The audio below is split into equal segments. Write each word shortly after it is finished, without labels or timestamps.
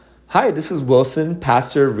Hi, this is Wilson,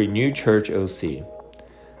 pastor of Renewed Church OC,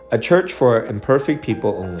 a church for imperfect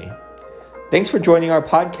people only. Thanks for joining our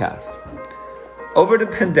podcast. Over the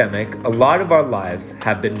pandemic, a lot of our lives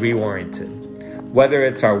have been reoriented. Whether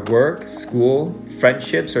it's our work, school,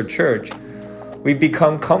 friendships, or church, we've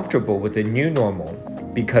become comfortable with a new normal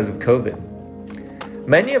because of COVID.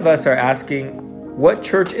 Many of us are asking what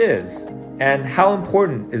church is and how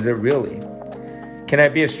important is it really? Can I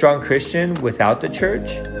be a strong Christian without the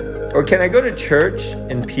church? Or can I go to church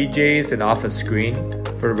in PJs and off a screen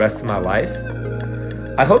for the rest of my life?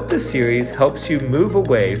 I hope this series helps you move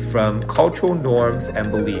away from cultural norms and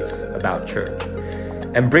beliefs about church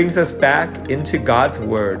and brings us back into God's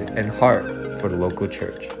word and heart for the local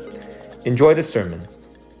church. Enjoy the sermon.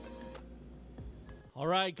 All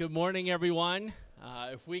right, good morning, everyone.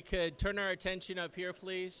 If we could turn our attention up here,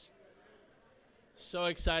 please. So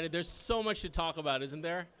excited. There's so much to talk about, isn't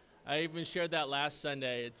there? I even shared that last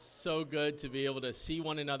Sunday. It's so good to be able to see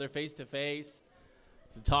one another face to face,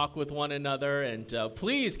 to talk with one another, and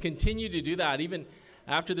please continue to do that even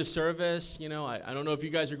after the service. You know, I don't know if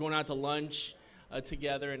you guys are going out to lunch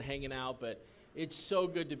together and hanging out, but it's so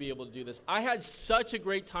good to be able to do this. I had such a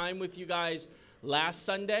great time with you guys last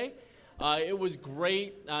Sunday. It was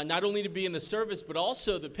great not only to be in the service, but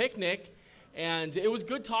also the picnic. And it was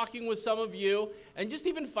good talking with some of you and just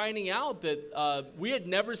even finding out that we had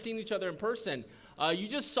never seen each other in person. You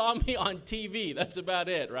just saw me on TV. That's about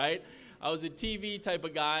it, right? I was a TV type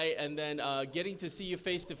of guy, and then getting to see you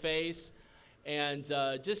face to face and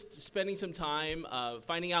just spending some time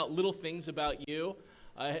finding out little things about you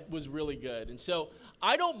was really good. And so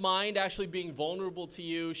I don't mind actually being vulnerable to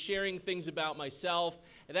you, sharing things about myself.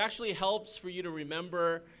 It actually helps for you to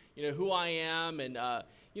remember, who I am and,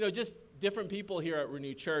 just different people here at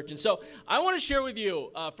Renewed Church. And so I want to share with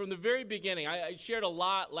you from the very beginning. I shared a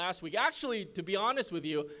lot last week. Actually, to be honest with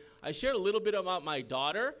you, I shared a little bit about my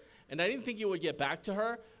daughter, and I didn't think it would get back to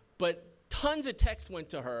her, but tons of texts went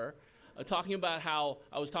to her talking about how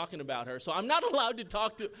I was talking about her. So I'm not allowed to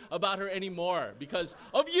talk about her anymore because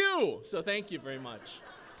of you. So thank you very much.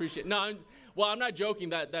 Appreciate it. No, I'm not joking.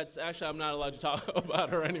 That's actually, I'm not allowed to talk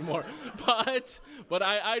about her anymore. But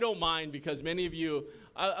I don't mind because many of you,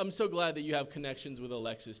 I'm so glad that you have connections with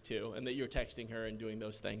Alexis too, and that you're texting her and doing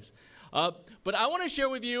those things. But I want to share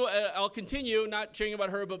with you, I'll continue, not sharing about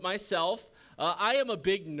her, but myself. I am a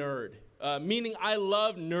big nerd, meaning I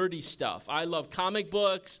love nerdy stuff. I love comic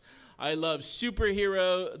books. I love the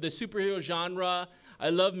superhero genre. I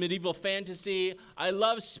love medieval fantasy. I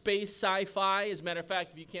love space sci-fi. As a matter of fact,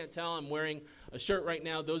 if you can't tell, I'm wearing a shirt right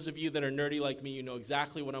now. Those of you that are nerdy like me, you know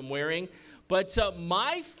exactly what I'm wearing. But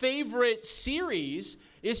my favorite series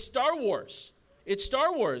is Star Wars. It's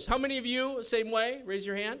Star Wars. How many of you, same way? Raise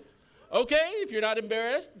your hand. Okay, if you're not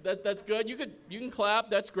embarrassed, that's good. You can clap.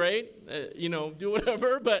 That's great. Do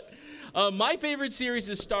whatever. But my favorite series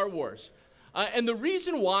is Star Wars. And the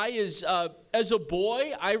reason why is, as a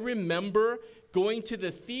boy, I remember going to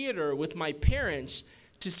the theater with my parents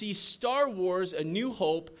to see Star Wars: A New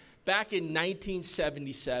Hope back in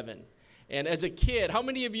 1977. And as a kid, how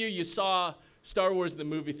many of you saw Star Wars in the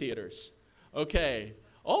movie theaters? Okay.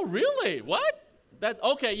 Oh, really? What?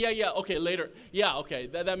 Okay, yeah, okay, later. Yeah, okay,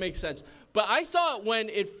 that makes sense. But I saw it when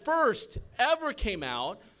it first ever came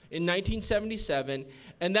out in 1977,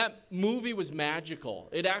 and that movie was magical.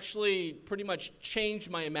 It actually pretty much changed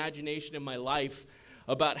my imagination in my life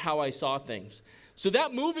about how I saw things. So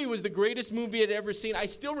that movie was the greatest movie I'd ever seen. I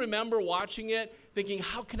still remember watching it thinking,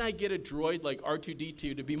 how can I get a droid like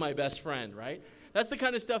R2-D2 to be my best friend, right? That's the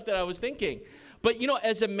kind of stuff that I was thinking. But,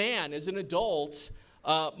 as a man, as an adult,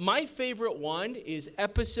 my favorite one is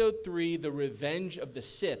Episode 3, The Revenge of the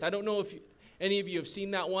Sith. I don't know if any of you have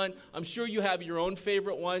seen that one. I'm sure you have your own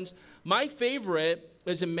favorite ones. My favorite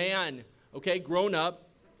as a man, grown up,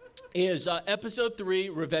 is Episode 3,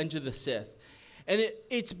 Revenge of the Sith. And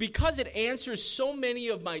it's because it answers so many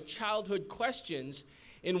of my childhood questions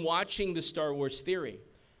in watching the Star Wars series.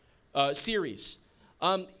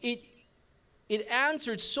 It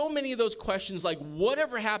answered so many of those questions, like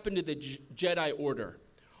whatever happened to the Jedi Order?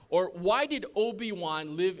 Or why did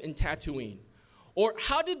Obi-Wan live in Tatooine? Or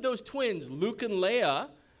how did those twins, Luke and Leia,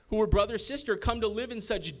 who were brother-sister, come to live in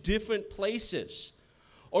such different places?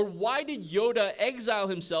 Or why did Yoda exile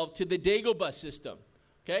himself to the Dagobah system?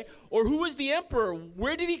 Or who was the emperor?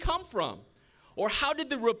 Where did he come from? Or how did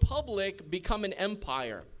the Republic become an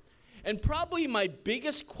empire? And probably my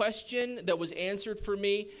biggest question that was answered for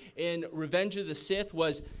me in Revenge of the Sith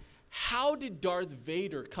was, how did Darth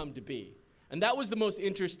Vader come to be? And that was the most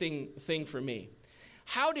interesting thing for me.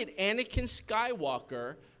 How did Anakin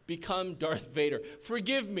Skywalker become Darth Vader.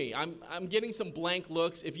 Forgive me, I'm getting some blank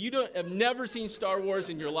looks. If you have never seen Star Wars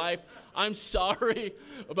in your life, I'm sorry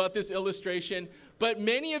about this illustration. But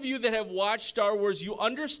many of you that have watched Star Wars, you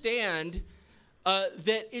understand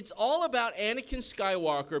that it's all about Anakin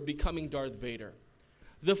Skywalker becoming Darth Vader.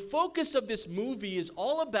 The focus of this movie is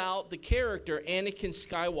all about the character Anakin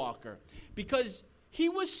Skywalker, because he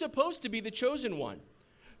was supposed to be the chosen one.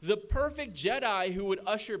 The perfect Jedi who would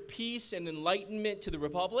usher peace and enlightenment to the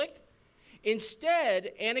Republic.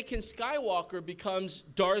 Instead, Anakin Skywalker becomes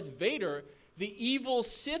Darth Vader, the evil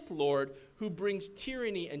Sith Lord who brings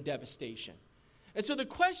tyranny and devastation. And so the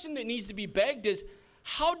question that needs to be begged is,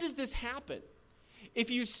 how does this happen? If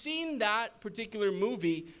you've seen that particular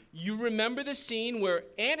movie, you remember the scene where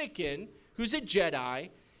Anakin, who's a Jedi,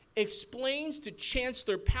 explains to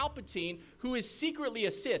Chancellor Palpatine, who is secretly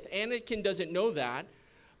a Sith. Anakin doesn't know that.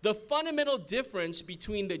 The fundamental difference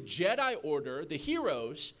between the Jedi Order, the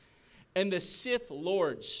heroes, and the Sith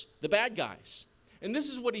Lords, the bad guys. And this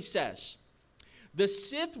is what he says. The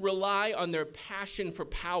Sith rely on their passion for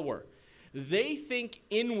power. They think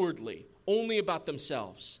inwardly, only about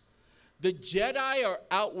themselves. The Jedi are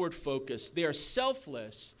outward focused. They are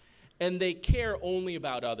selfless, and they care only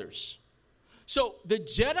about others. So the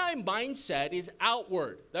Jedi mindset is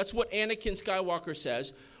outward. That's what Anakin Skywalker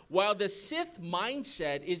says. While the Sith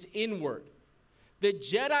mindset is inward. The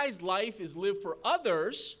Jedi's life is lived for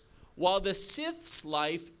others, while the Sith's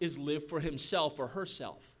life is lived for himself or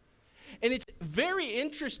herself. And it's very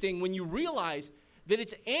interesting when you realize that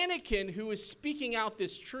it's Anakin who is speaking out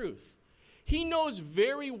this truth. He knows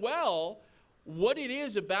very well what it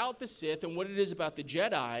is about the Sith and what it is about the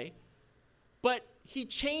Jedi, but he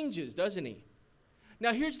changes, doesn't he?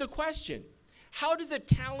 Now here's the question. How does a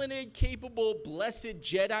talented, capable, blessed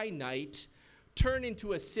Jedi Knight turn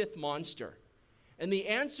into a Sith monster? And the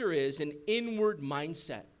answer is an inward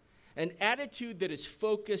mindset, an attitude that is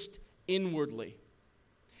focused inwardly.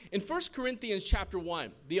 In 1 Corinthians chapter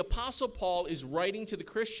 1, the Apostle Paul is writing to the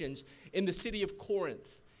Christians in the city of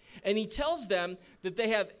Corinth. And he tells them that they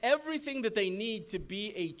have everything that they need to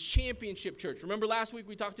be a championship church. Remember last week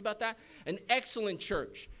we talked about that? An excellent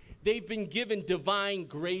church. They've been given divine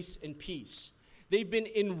grace and peace. They've been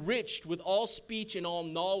enriched with all speech and all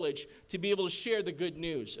knowledge to be able to share the good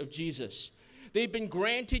news of Jesus. They've been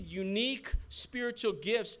granted unique spiritual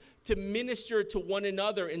gifts to minister to one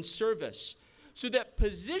another in service, so that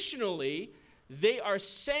positionally they are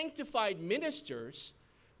sanctified ministers,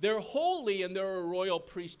 they're holy, and they're a royal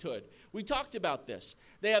priesthood. We talked about this.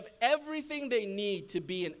 They have everything they need to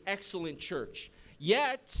be an excellent church.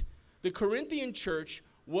 Yet, the Corinthian church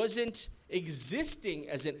wasn't existing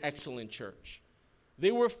as an excellent church.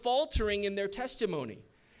 They were faltering in their testimony.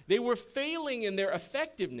 They were failing in their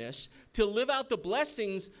effectiveness to live out the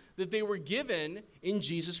blessings that they were given in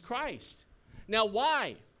Jesus Christ. Now,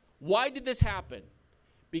 why? Why did this happen?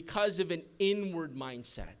 Because of an inward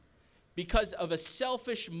mindset. Because of a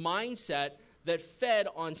selfish mindset that fed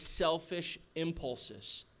on selfish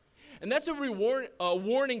impulses. And that's a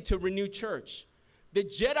warning to Renew Church. The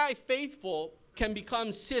Jedi faithful can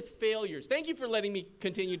become Sith failures. Thank you for letting me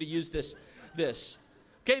continue to use this.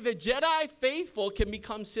 Okay, the Jedi faithful can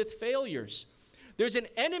become Sith failures. There's an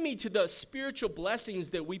enemy to the spiritual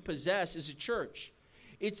blessings that we possess as a church.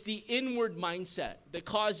 It's the inward mindset that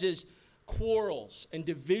causes quarrels and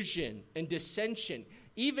division and dissension,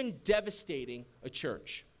 even devastating a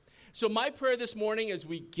church. So my prayer this morning, as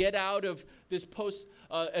we get out of this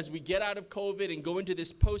as we get out of COVID and go into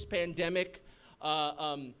this post-pandemic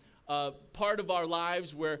part of our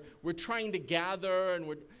lives where we're trying to gather and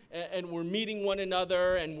we're meeting one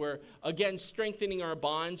another, and we're, again, strengthening our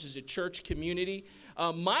bonds as a church community.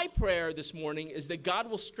 My prayer this morning is that God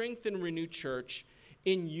will strengthen Renew Church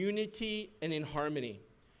in unity and in harmony,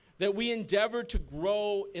 that we endeavor to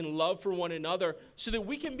grow in love for one another so that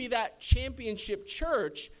we can be that championship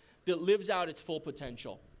church that lives out its full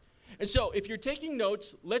potential. And so if you're taking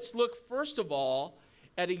notes, let's look first of all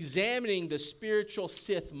at examining the spiritual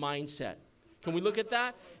Sith mindset. Can we look at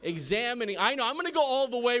that? Examining. I know, I'm going to go all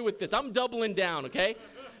the way with this. I'm doubling down, okay?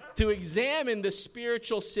 To examine the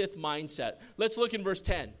spiritual Sith mindset. Let's look in verse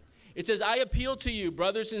 10. It says, I appeal to you,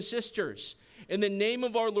 brothers and sisters, in the name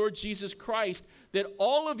of our Lord Jesus Christ, that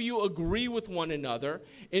all of you agree with one another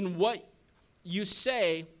in what you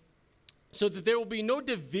say, so that there will be no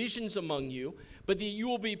divisions among you, but that you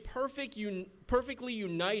will be perfectly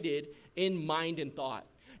united in mind and thought.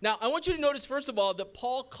 Now, I want you to notice, first of all, that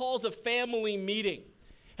Paul calls a family meeting.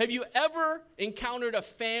 Have you ever encountered a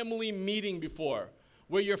family meeting before,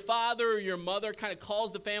 where your father or your mother kind of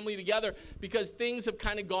calls the family together because things have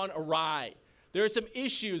kind of gone awry? There are some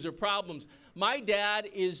issues or problems. My dad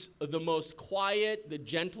is the most quiet, the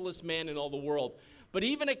gentlest man in all the world. But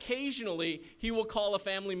even occasionally, he will call a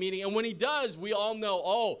family meeting. And when he does, we all know,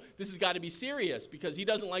 oh, this has got to be serious because he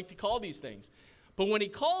doesn't like to call these things. But when he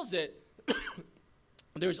calls it,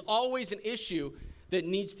 there's always an issue that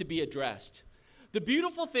needs to be addressed. The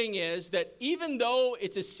beautiful thing is that even though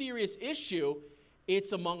it's a serious issue,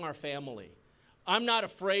 it's among our family. I'm not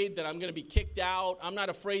afraid that I'm going to be kicked out. I'm not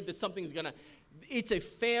afraid that something's going to... It's a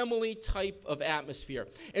family type of atmosphere.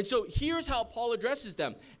 And so here's how Paul addresses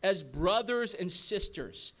them, as brothers and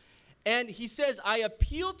sisters. And he says, I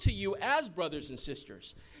appeal to you as brothers and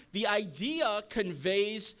sisters. The idea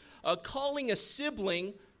conveys calling a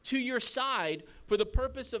sibling to your side for the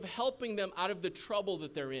purpose of helping them out of the trouble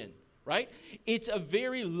that they're in, right? It's a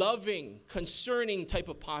very loving, concerning type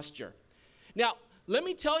of posture. Now, let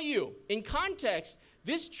me tell you, in context,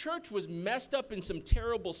 this church was messed up in some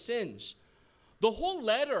terrible sins. The whole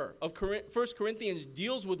letter of 1 Corinthians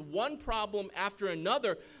deals with one problem after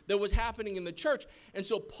another that was happening in the church. And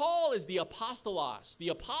so Paul is the apostolos. The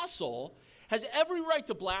apostle has every right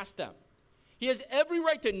to blast them. He has every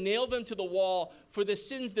right to nail them to the wall for the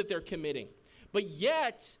sins that they're committing. But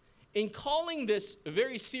yet, in calling this a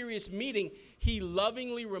very serious meeting, he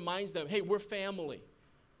lovingly reminds them, hey, we're family,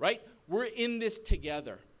 right? We're in this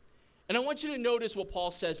together. And I want you to notice what Paul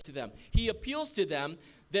says to them. He appeals to them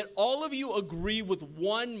that all of you agree with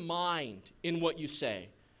one mind in what you say.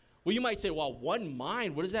 Well, you might say, well, one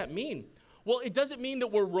mind, what does that mean? Well, it doesn't mean that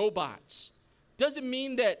we're robots. It doesn't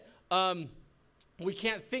mean that we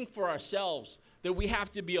can't think for ourselves, that we have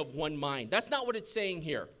to be of one mind. That's not what it's saying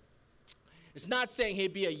here. It's not saying, hey,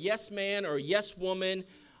 be a yes man or a yes woman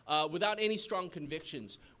without any strong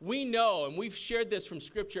convictions. We know, and we've shared this from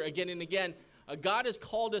Scripture again and again, God has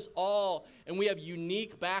called us all, and we have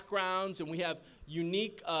unique backgrounds, and we have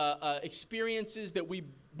unique experiences that we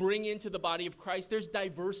bring into the body of Christ. There's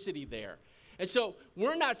diversity there. And so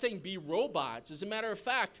we're not saying be robots. As a matter of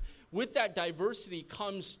fact, with that diversity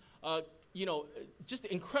comes, just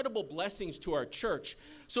incredible blessings to our church.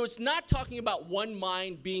 So it's not talking about one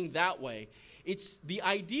mind being that way. It's the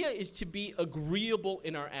idea is to be agreeable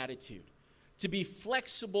in our attitude, to be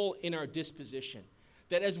flexible in our disposition.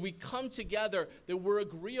 That as we come together, that we're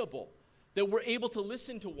agreeable, that we're able to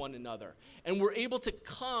listen to one another, and we're able to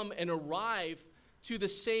come and arrive to the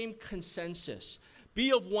same consensus.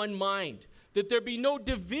 Be of one mind, that there be no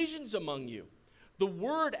divisions among you. The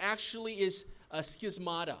word actually is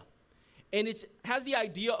schismata, and it has the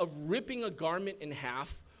idea of ripping a garment in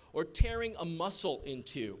half or tearing a muscle in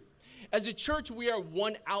two. As a church, we are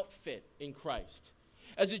one outfit in Christ.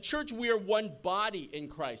 As a church, we are one body in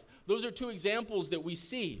Christ. Those are two examples that we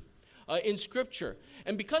see in Scripture.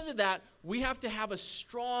 And because of that, we have to have a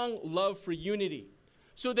strong love for unity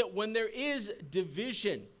so that when there is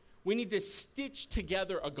division, we need to stitch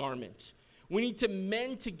together a garment. We need to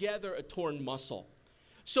mend together a torn muscle.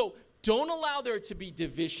 So don't allow there to be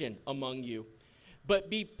division among you, but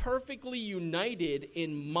be perfectly united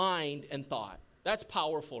in mind and thought. That's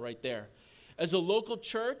powerful right there. As a local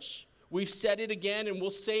church, we've said it again, and we'll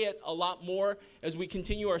say it a lot more as we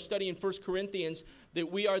continue our study in 1 Corinthians,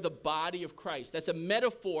 that we are the body of Christ. That's a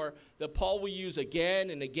metaphor that Paul will use again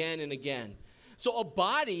and again and again. So a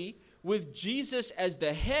body with Jesus as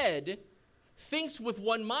the head thinks with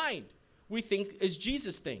one mind. We think as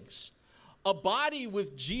Jesus thinks. A body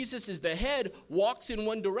with Jesus as the head walks in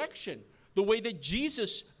one direction, the way that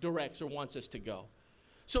Jesus directs or wants us to go.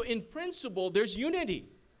 So in principle, there's unity.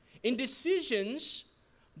 In decisions,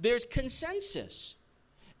 there's consensus.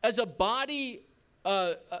 As a body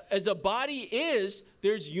is,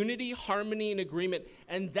 there's unity, harmony, and agreement.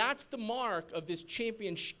 And that's the mark of this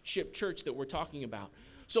championship church that we're talking about.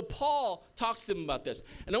 So Paul talks to them about this.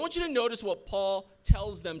 And I want you to notice what Paul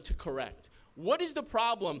tells them to correct. What is the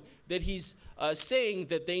problem that he's saying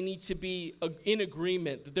that they need to be in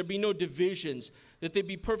agreement, that there be no divisions, that they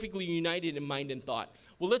be perfectly united in mind and thought?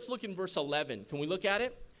 Well, let's look in verse 11. Can we look at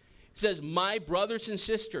it? It says, my brothers and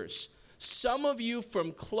sisters, some of you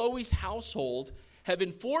from Chloe's household have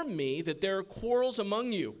informed me that there are quarrels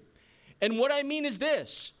among you. And what I mean is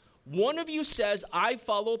this. One of you says, I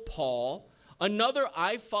follow Paul. Another,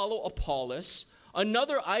 I follow Apollos.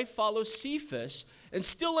 Another, I follow Cephas. And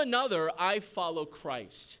still another, I follow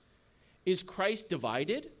Christ. Is Christ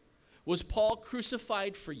divided? Was Paul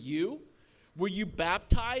crucified for you? Were you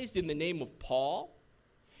baptized in the name of Paul?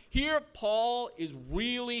 Here, Paul is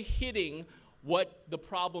really hitting what the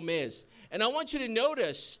problem is. And I want you to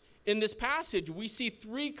notice in this passage, we see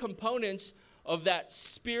three components of that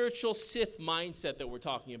spiritual Sith mindset that we're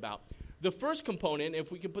talking about. The first component,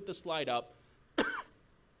 if we can put the slide up,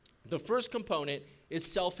 the first component is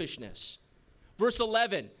selfishness. Verse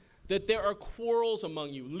 11, that there are quarrels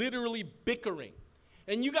among you, literally bickering.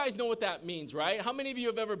 And you guys know what that means, right? How many of you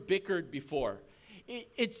have ever bickered before?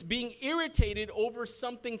 It's being irritated over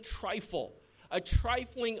something trifle, a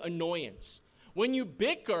trifling annoyance. When you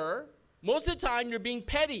bicker, most of the time you're being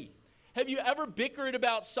petty. Have you ever bickered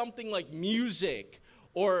about something like music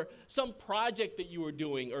or some project that you were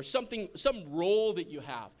doing or some role that you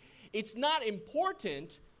have? It's not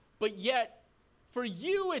important, but yet for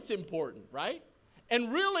you it's important, right?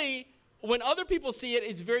 And really, when other people see it,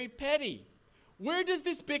 it's very petty. Where does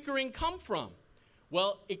this bickering come from?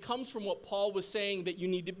 Well, it comes from what Paul was saying that you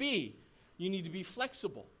need to be. You need to be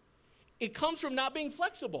flexible. It comes from not being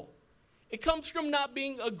flexible. It comes from not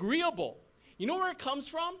being agreeable. You know where it comes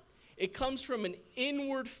from? It comes from an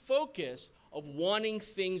inward focus of wanting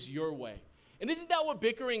things your way. And isn't that what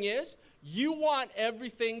bickering is? You want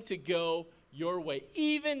everything to go your way,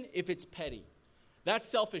 even if it's petty. That's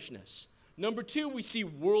selfishness. Number 2, we see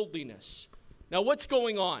worldliness. Now, what's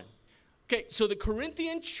going on? Okay, so the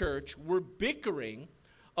Corinthian church were bickering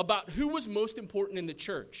about who was most important in the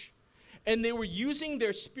church. And they were using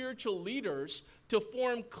their spiritual leaders to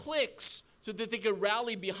form cliques so that they could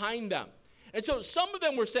rally behind them. And so some of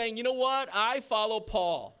them were saying, you know what, I follow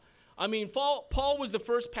Paul. I mean, Paul was the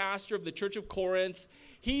first pastor of the church of Corinth.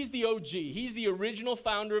 He's the OG. He's the original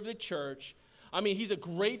founder of the church. I mean, he's a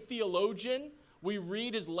great theologian. We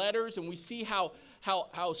read his letters and we see how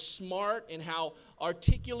smart and how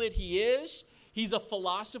articulate he is. He's a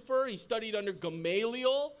philosopher. He studied under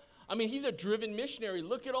Gamaliel. I mean, he's a driven missionary.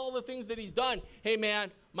 Look at all the things that he's done. Hey, man,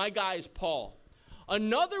 my guy is Paul.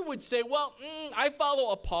 Another would say, well, I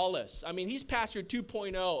follow Apollos. I mean, he's pastor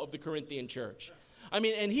 2.0 of the Corinthian church. I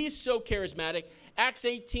mean, and he's so charismatic. Acts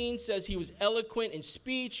 18 says he was eloquent in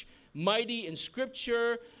speech, mighty in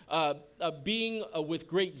scripture, being with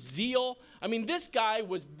great zeal. I mean, this guy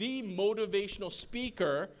was the motivational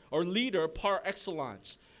speaker or leader par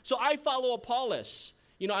excellence. So I follow Apollos.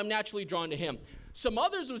 You know, I'm naturally drawn to him. Some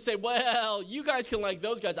others would say, well, you guys can like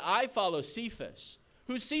those guys. I follow Cephas.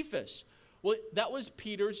 Who's Cephas? Well, that was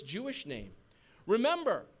Peter's Jewish name.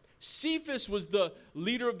 Remember, Cephas was the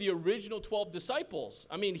leader of the original 12 disciples.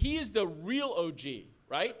 I mean, he is the real OG,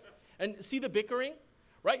 right? And see the bickering,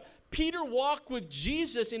 right? Peter walked with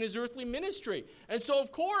Jesus in his earthly ministry. And so,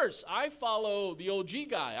 of course, I follow the OG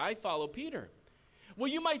guy. I follow Peter. Well,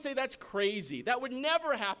 you might say that's crazy. That would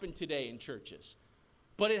never happen today in churches.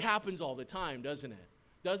 But it happens all the time, doesn't it?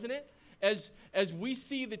 Doesn't it? As we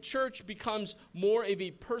see the church becomes more of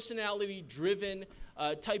a personality-driven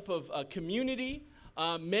type of community,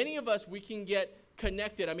 many of us, we can get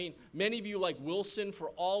connected. I mean, many of you like Wilson for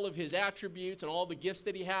all of his attributes and all the gifts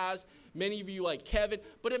that he has. Many of you like Kevin.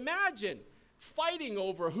 But imagine fighting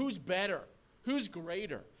over who's better, who's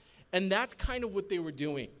greater. And that's kind of what they were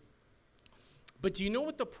doing. But do you know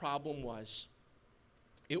what the problem was?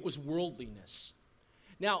 It was worldliness.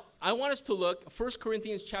 Now, I want us to look 1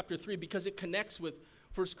 Corinthians chapter 3 because it connects with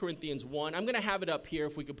 1 Corinthians 1. I'm going to have it up here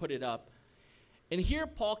if we could put it up. And here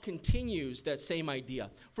Paul continues that same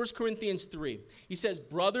idea. 1 Corinthians 3, he says,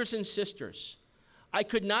 brothers and sisters, I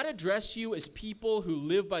could not address you as people who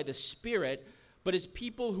live by the Spirit, but as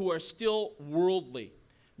people who are still worldly,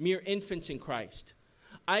 mere infants in Christ.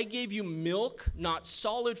 I gave you milk, not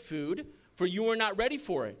solid food, for you are not ready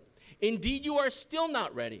for it. Indeed, you are still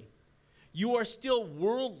not ready. You are still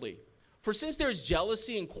worldly. For since there is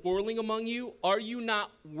jealousy and quarreling among you, are you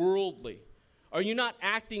not worldly? Are you not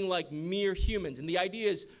acting like mere humans? And the idea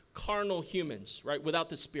is carnal humans, right, without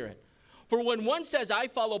the Spirit. For when one says, I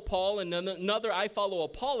follow Paul, and another, I follow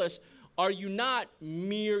Apollos, are you not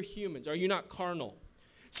mere humans? Are you not carnal?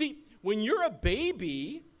 See, when you're a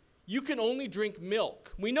baby, you can only drink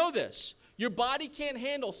milk. We know this. Your body can't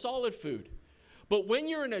handle solid food. But when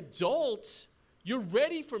you're an adult, you're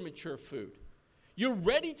ready for mature food. You're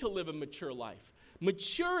ready to live a mature life.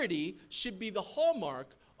 Maturity should be the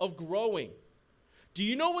hallmark of growing. Do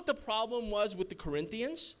you know what the problem was with the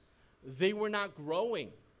Corinthians? They were not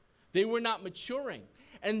growing. They were not maturing.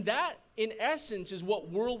 And that, in essence, is what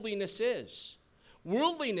worldliness is.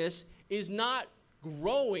 Worldliness is not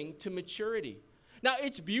growing to maturity. Now,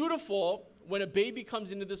 it's beautiful when a baby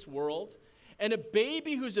comes into this world. And a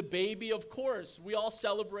baby who's a baby, of course, we all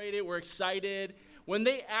celebrate it. We're excited. When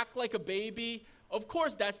they act like a baby, of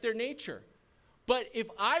course, that's their nature. But if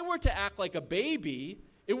I were to act like a baby,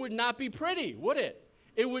 it would not be pretty, would it?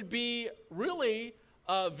 It would be really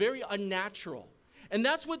very unnatural. And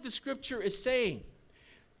that's what the scripture is saying.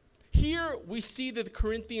 Here we see that the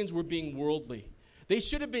Corinthians were being worldly. They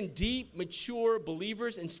should have been deep, mature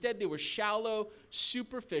believers. Instead, they were shallow,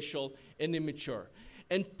 superficial, and immature.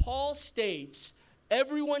 And Paul states,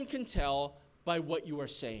 everyone can tell by what you are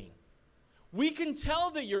saying. We can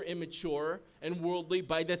tell that you're immature and worldly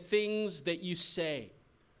by the things that you say.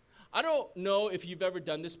 I don't know if you've ever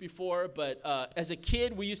done this before, but as a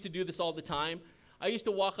kid, we used to do this all the time. I used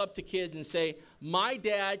to walk up to kids and say, my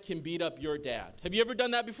dad can beat up your dad. Have you ever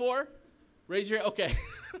done that before? Raise your hand. Okay.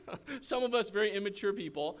 Some of us very immature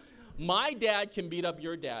people. My dad can beat up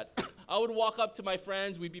your dad. I would walk up to my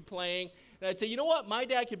friends. We'd be playing. And I'd say, you know what? My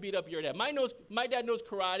dad can beat up your dad. My dad knows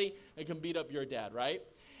karate and can beat up your dad, right?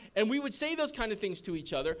 And we would say those kind of things to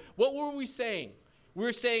each other. What were we saying? We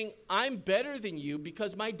were saying, I'm better than you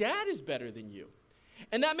because my dad is better than you.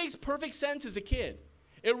 And that makes perfect sense as a kid.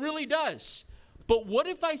 It really does. But what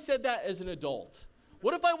if I said that as an adult?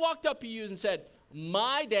 What if I walked up to you and said,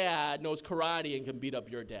 my dad knows karate and can beat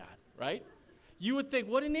up your dad, right? You would think,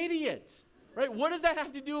 what an idiot, right? What does that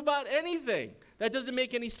have to do about anything? That doesn't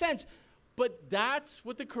make any sense. But that's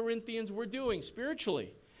what the Corinthians were doing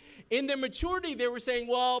spiritually. In their maturity, they were saying,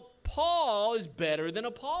 well, Paul is better than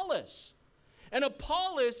Apollos. And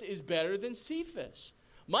Apollos is better than Cephas.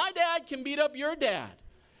 My dad can beat up your dad.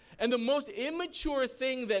 And the most immature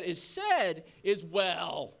thing that is said is,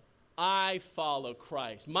 well, I follow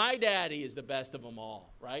Christ. My daddy is the best of them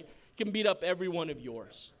all, right? He can beat up every one of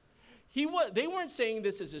yours. They weren't saying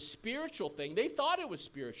this as a spiritual thing. They thought it was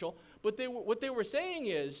spiritual, but what they were saying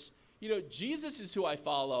is, Jesus is who I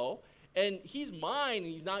follow, and he's mine,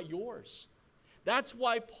 and he's not yours. That's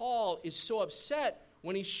why Paul is so upset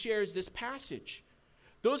when he shares this passage.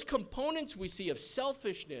 Those components we see of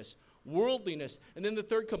selfishness, worldliness, and then the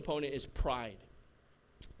third component is pride.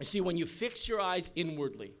 You see, when you fix your eyes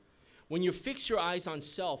inwardly, when you fix your eyes on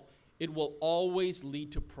self, it will always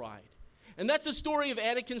lead to pride. And that's the story of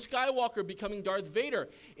Anakin Skywalker becoming Darth Vader.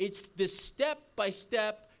 It's this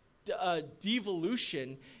step-by-step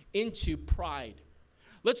devolution into pride.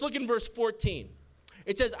 Let's look in verse 14.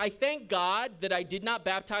 It says, I thank God that I did not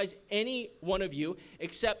baptize any one of you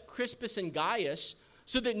except Crispus and Gaius,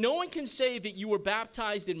 so that no one can say that you were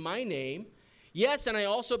baptized in my name. Yes, and I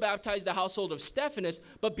also baptized the household of Stephanas,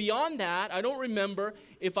 but beyond that, I don't remember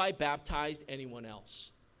if I baptized anyone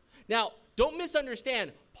else. Now, don't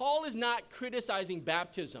misunderstand. Paul is not criticizing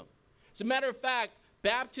baptism. As a matter of fact,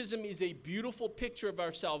 baptism is a beautiful picture of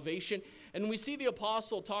our salvation, and we see the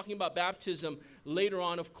apostle talking about baptism later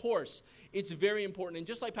on, of course. It's very important, and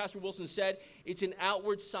just like Pastor Wilson said, it's an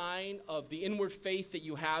outward sign of the inward faith that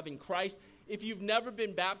you have in Christ. If you've never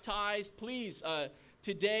been baptized, please,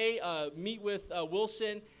 today, meet with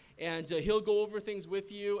Wilson, and he'll go over things with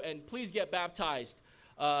you, and please get baptized.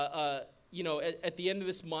 At the end of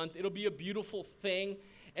this month, it'll be a beautiful thing.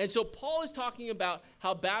 And so Paul is talking about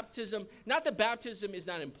how baptism, not that baptism is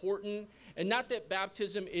not important, and not that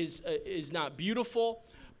baptism is not beautiful,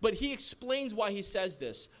 but he explains why he says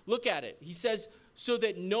this. Look at it. He says, so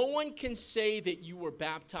that no one can say that you were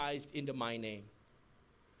baptized into my name.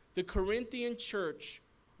 The Corinthian church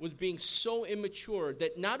was being so immature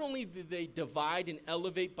that not only did they divide and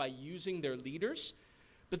elevate by using their leaders,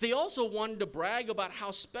 but they also wanted to brag about how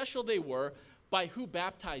special they were by who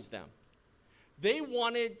baptized them. They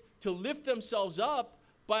wanted to lift themselves up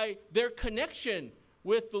by their connection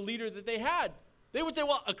with the leader that they had. They would say,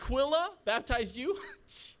 well, Aquila baptized you?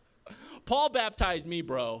 Paul baptized me,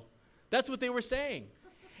 bro. That's what they were saying.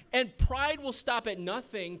 And pride will stop at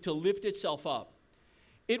nothing to lift itself up.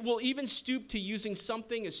 It will even stoop to using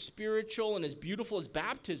something as spiritual and as beautiful as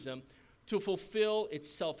baptism to fulfill its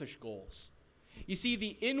selfish goals. You see,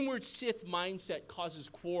 the inward Sith mindset causes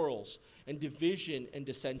quarrels and division and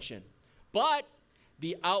dissension. But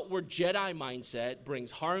the outward Jedi mindset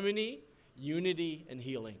brings harmony, unity, and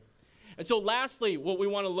healing. And so lastly, what we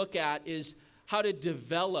want to look at is how to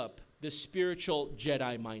develop the spiritual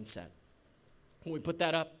Jedi mindset. When we put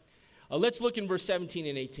that up, let's look in verse 17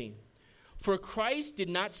 and 18. For Christ did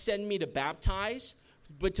not send me to baptize,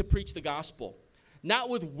 but to preach the gospel, not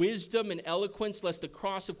with wisdom and eloquence, lest the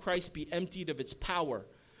cross of Christ be emptied of its power.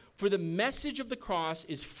 For the message of the cross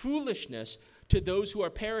is foolishness to those who are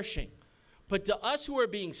perishing, but to us who are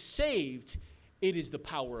being saved, it is the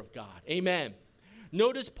power of God. Amen.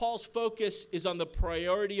 Notice Paul's focus is on the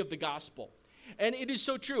priority of the gospel. And it is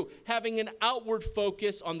so true. Having an outward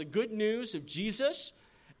focus on the good news of Jesus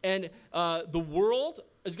and the world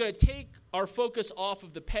is going to take our focus off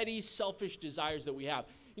of the petty, selfish desires that we have.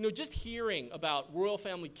 Just hearing about Royal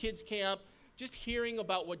Family Kids Camp, just hearing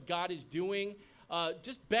about what God is doing,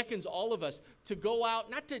 just beckons all of us to go out,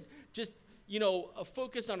 not to just,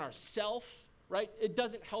 focus on ourself, right? It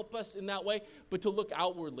doesn't help us in that way, but to look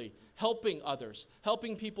outwardly, helping others,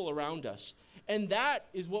 helping people around us. And that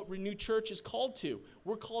is what Renewed Church is called to.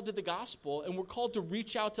 We're called to the gospel, and we're called to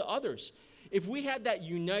reach out to others. if we had that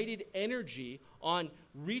united energy on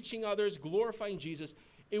reaching others, glorifying Jesus,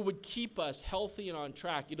 it would keep us healthy and on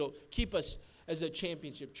track. It'll keep us as a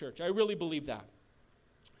championship church. I really believe that.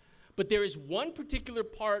 But there is one particular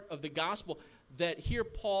part of the gospel that here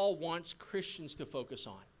Paul wants Christians to focus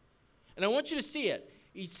on. And I want you to see it.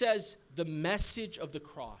 He says the message of the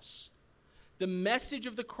cross. The message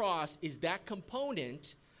of the cross is that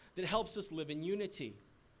component that helps us live in unity.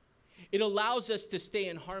 It allows us to stay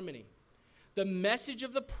in harmony. The message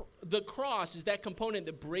of the cross is that component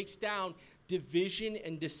that breaks down division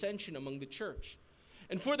and dissension among the church.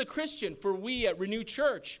 And for the Christian, for we at Renew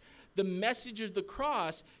Church, the message of the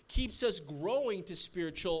cross keeps us growing to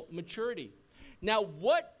spiritual maturity. Now,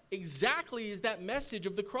 what exactly is that message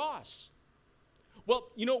of the cross?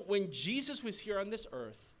 Well, when Jesus was here on this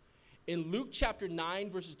earth, in Luke chapter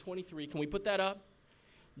 9, verses 23, can we put that up?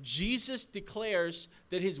 Jesus declares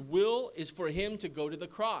that his will is for him to go to the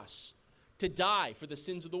cross, to die for the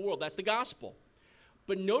sins of the world. That's the gospel.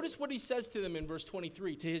 But notice what he says to them in verse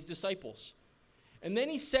 23, to his disciples. And then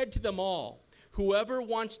he said to them all, whoever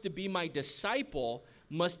wants to be my disciple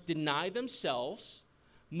must deny themselves,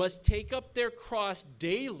 must take up their cross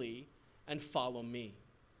daily, and follow me.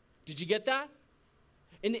 Did you get that?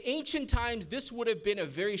 In ancient times, this would have been a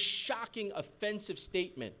very shocking, offensive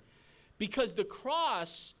statement because the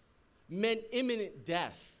cross meant imminent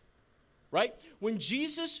death, right? When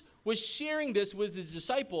Jesus was sharing this with his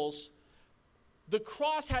disciples, the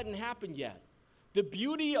cross hadn't happened yet. The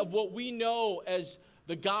beauty of what we know as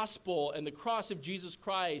the gospel and the cross of Jesus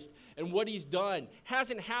Christ and what he's done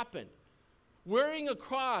hasn't happened. Wearing a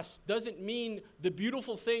cross doesn't mean the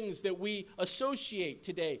beautiful things that we associate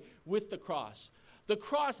today with the cross. The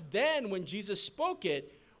cross then, when Jesus spoke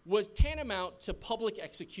it, was tantamount to public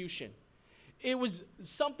execution. It was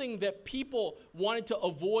something that people wanted to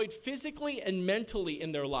avoid physically and mentally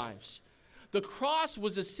in their lives. The cross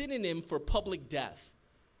was a synonym for public death.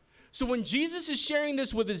 So when Jesus is sharing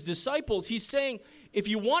this with his disciples, he's saying, if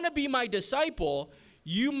you want to be my disciple,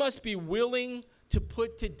 you must be willing to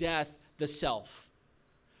put to death the self.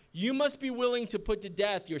 You must be willing to put to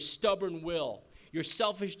death your stubborn will, your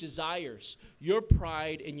selfish desires, your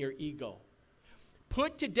pride, and your ego.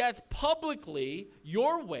 Put to death publicly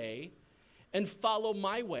your way and follow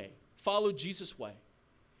my way. Follow Jesus' way.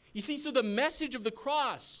 You see, so the message of the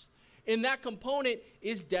cross in that component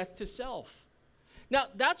is death to self. Now,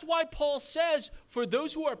 that's why Paul says, for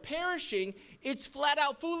those who are perishing, it's flat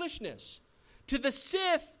out foolishness. To the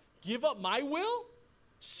Sith, give up my will?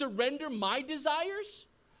 Surrender my desires?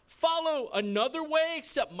 Follow another way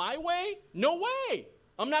except my way? No way.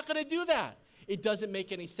 I'm not going to do that. It doesn't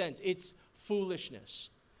make any sense. It's foolishness.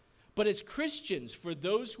 But as Christians, for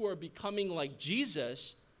those who are becoming like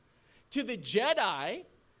Jesus, to the Jedi,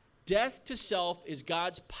 death to self is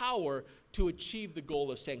God's power to achieve the goal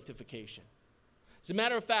of sanctification. As a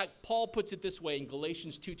matter of fact, Paul puts it this way in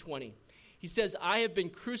Galatians 2:20. He says, I have been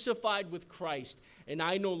crucified with Christ, and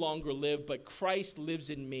I no longer live, but Christ lives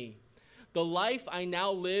in me. The life I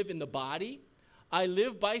now live in the body, I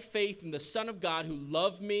live by faith in the Son of God who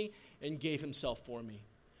loved me and gave himself for me.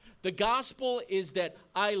 The gospel is that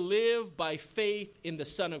I live by faith in the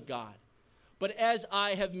Son of God. But as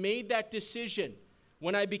I have made that decision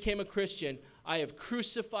when I became a Christian, I have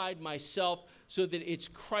crucified myself so that it's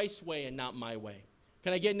Christ's way and not my way.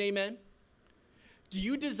 Can I get an amen? Do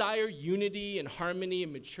you desire unity and harmony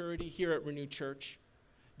and maturity here at Renew Church?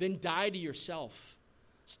 Then die to yourself.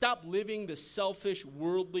 Stop living the selfish,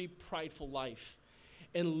 worldly, prideful life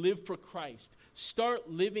and live for Christ. Start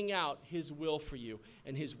living out his will for you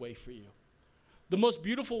and his way for you. The most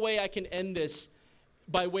beautiful way I can end this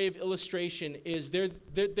by way of illustration is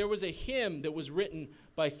there was a hymn that was written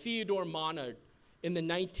by Theodore Monod in the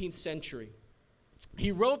 19th century.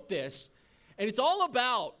 He wrote this, and it's all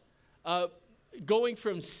about going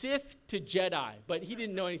from Sith to Jedi, but he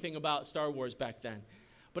didn't know anything about Star Wars back then.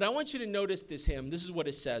 But I want you to notice this hymn. This is what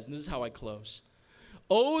it says, and this is how I close.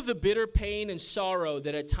 Oh, the bitter pain and sorrow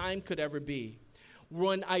that a time could ever be,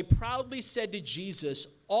 when I proudly said to Jesus,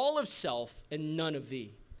 all of self and none of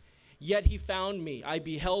thee. Yet he found me, I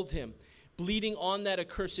beheld him, bleeding on that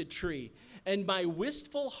accursed tree, and my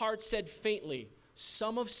wistful heart said faintly,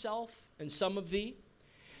 some of self and some of thee.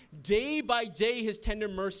 Day by day his tender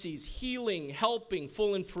mercies, healing, helping,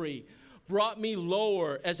 full and free, brought me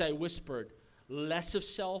lower as I whispered, less of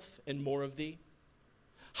self and more of thee.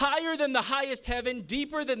 Higher than the highest heaven,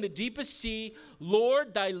 deeper than the deepest sea,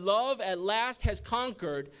 Lord, thy love at last has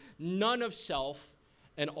conquered none of self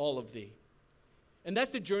and all of thee. And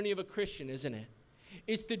that's the journey of a Christian, isn't it?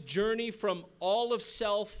 It's the journey from all of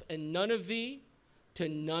self and none of thee to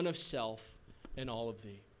none of self and all of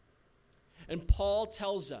thee. And Paul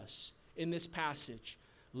tells us in this passage,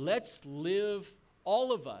 let's live,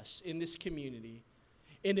 all of us in this community,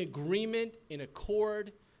 in agreement, in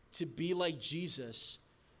accord, to be like Jesus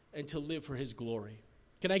and to live for his glory.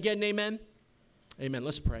 Can I get an amen? Amen.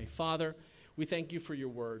 Let's pray. Father, we thank you for your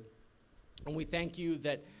word. And we thank you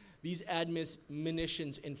that these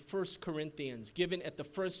admonitions in 1 Corinthians, given at the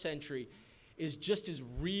first century, is just as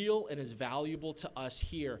real and as valuable to us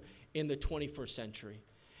here in the 21st century.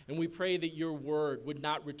 And we pray that your word would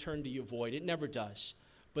not return to you void. It never does.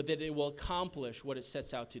 But that it will accomplish what it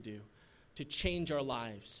sets out to do, to change our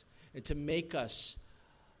lives and to make us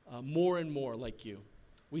more and more like you.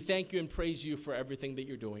 We thank you and praise you for everything that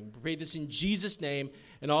you're doing. We pray this in Jesus' name,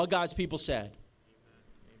 and all God's people said,